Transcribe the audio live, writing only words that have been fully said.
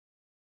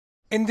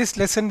In this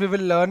lesson, we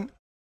will learn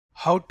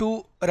how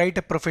to write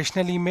a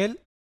professional email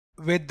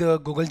with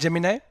Google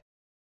Gemini.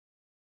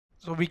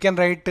 So we can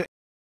write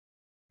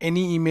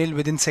any email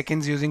within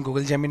seconds using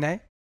Google Gemini.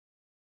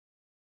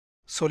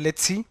 So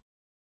let's see.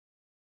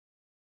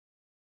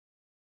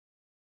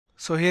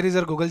 So here is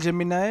our Google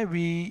Gemini.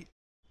 We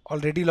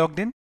already logged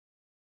in.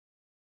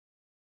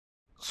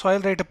 So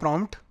I'll write a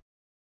prompt.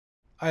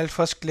 I'll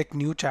first click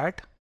new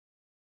chat.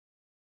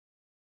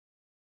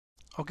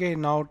 Okay,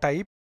 now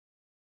type.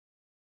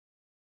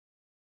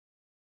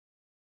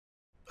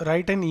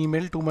 Write an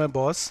email to my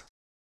boss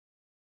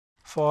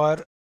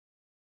for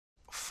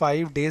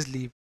 5 days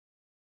leave.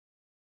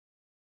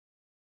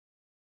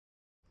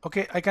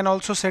 Okay, I can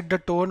also set the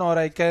tone, or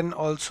I can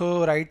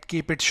also write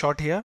keep it short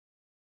here,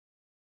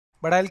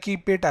 but I'll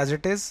keep it as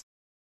it is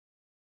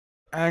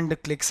and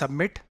click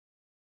submit.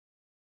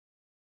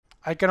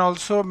 I can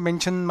also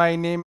mention my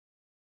name,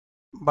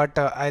 but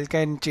I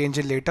can change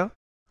it later.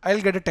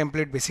 I'll get a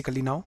template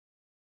basically now.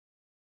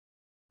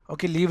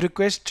 Okay, leave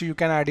request, you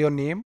can add your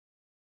name,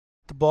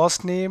 the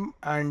boss name,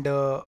 and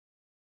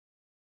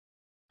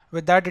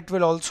with that it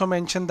will also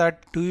mention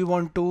that do you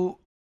want to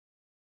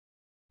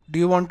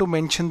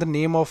mention the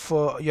name of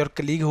your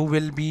colleague who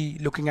will be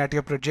looking at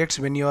your projects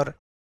when you're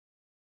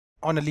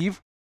on a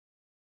leave,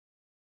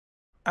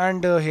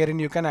 and herein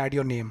you can add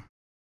your name.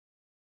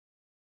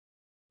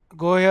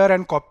 Go here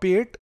and copy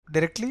it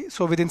directly,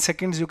 so within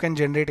seconds you can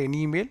generate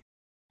any email.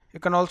 You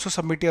can also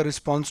submit your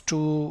response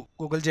to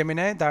Google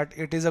Gemini that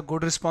it is a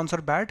good response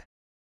or bad,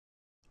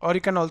 or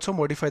you can also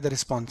modify the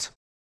response.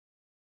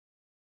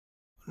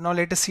 Now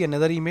let us see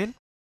another email.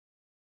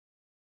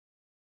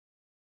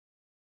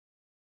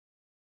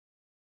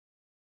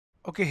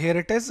 Okay, here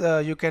it is.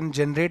 You can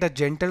generate a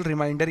gentle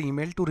reminder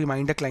email to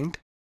remind a client.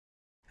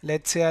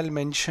 Let's say I'll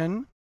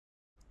mention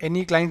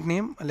any client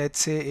name, let's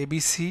say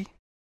ABC,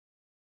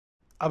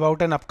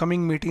 about an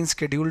upcoming meeting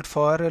scheduled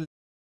for,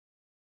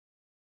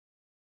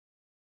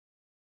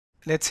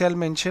 let's say I'll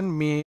mention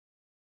May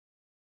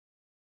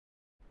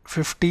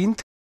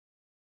 15th,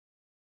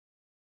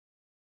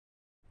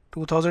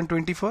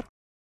 2024.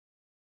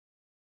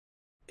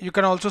 You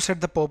can also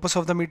set the purpose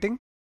of the meeting.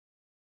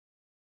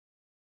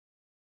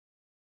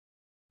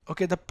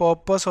 Okay, the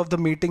purpose of the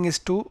meeting is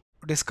to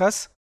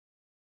discuss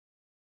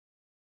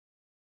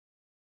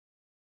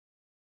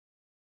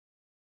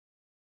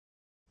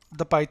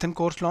the Python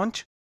course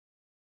launch.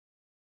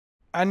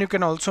 And you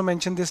can also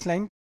mention this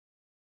line,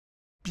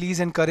 please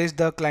encourage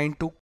the client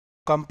to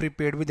come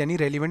prepared with any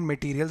relevant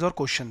materials or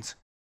questions.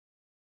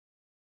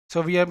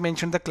 So we have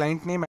mentioned the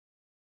client name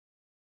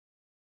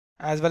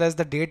as well as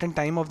the date and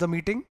time of the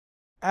meeting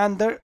and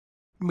the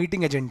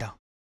meeting agenda.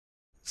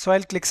 So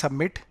I'll click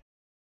submit.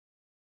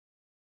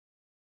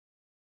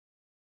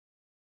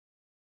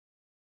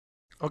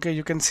 Okay,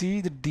 you can see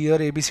the dear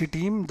ABC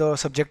team, the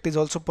subject is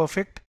also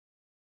perfect.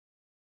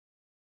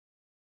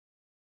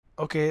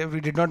 Okay, we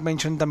did not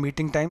mention the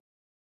meeting time.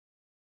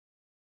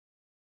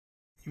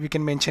 We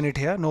can mention it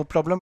here, no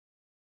problem.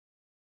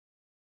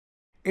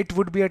 It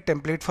would be a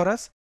template for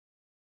us.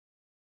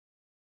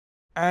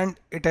 And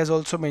it has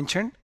also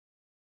mentioned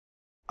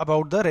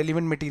about the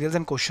relevant materials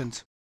and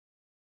questions.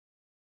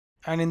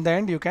 And in the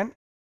end, you can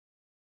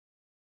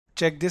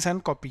check this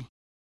and copy.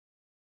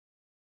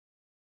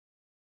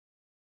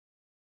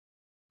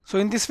 So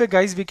in this way,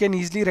 guys, we can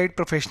easily write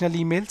professional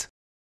emails.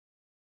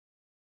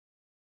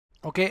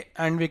 Okay,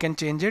 and we can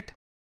change it,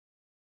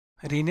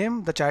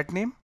 rename the chat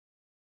name,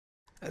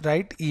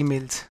 write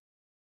emails,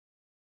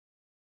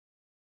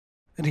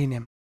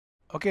 rename.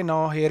 Okay,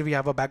 now here we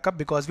have a backup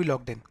because we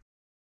logged in.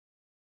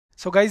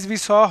 So guys, we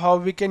saw how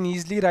we can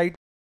easily write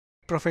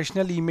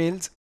professional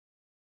emails,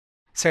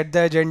 set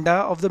the agenda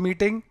of the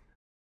meeting,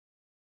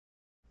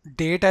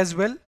 date as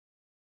well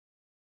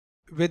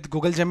with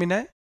Google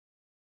Gemini.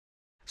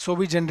 So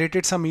we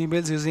generated some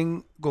emails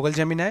using Google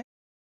Gemini.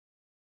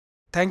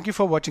 Thank you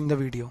for watching the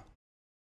video.